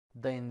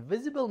The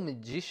invisible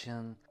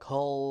magician,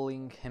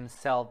 calling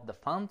himself the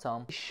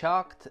Phantom,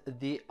 shocked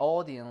the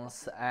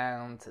audience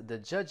and the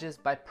judges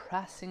by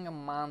pressing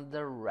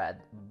the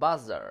red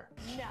buzzer.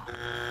 No.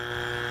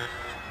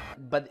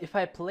 But if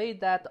I play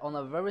that on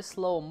a very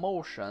slow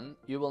motion,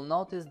 you will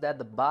notice that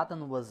the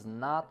button was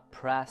not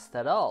pressed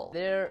at all.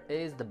 There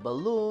is the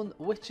balloon,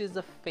 which is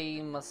a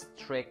famous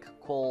trick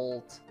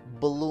called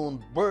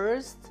balloon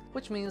burst,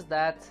 which means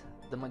that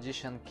the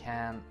magician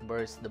can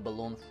burst the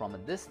balloon from a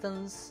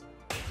distance.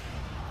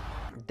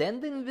 Then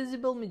the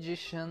invisible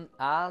magician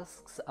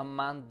asks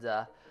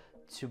Amanda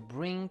to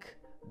bring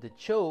the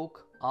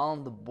choke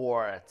on the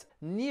board,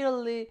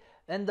 nearly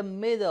in the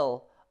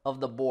middle of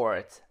the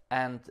board.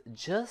 And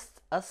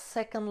just a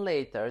second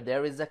later,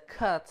 there is a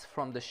cut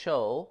from the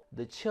show.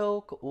 The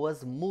choke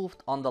was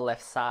moved on the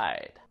left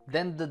side.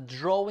 Then the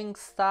drawing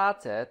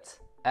started,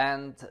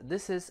 and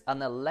this is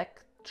an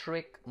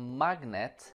electric magnet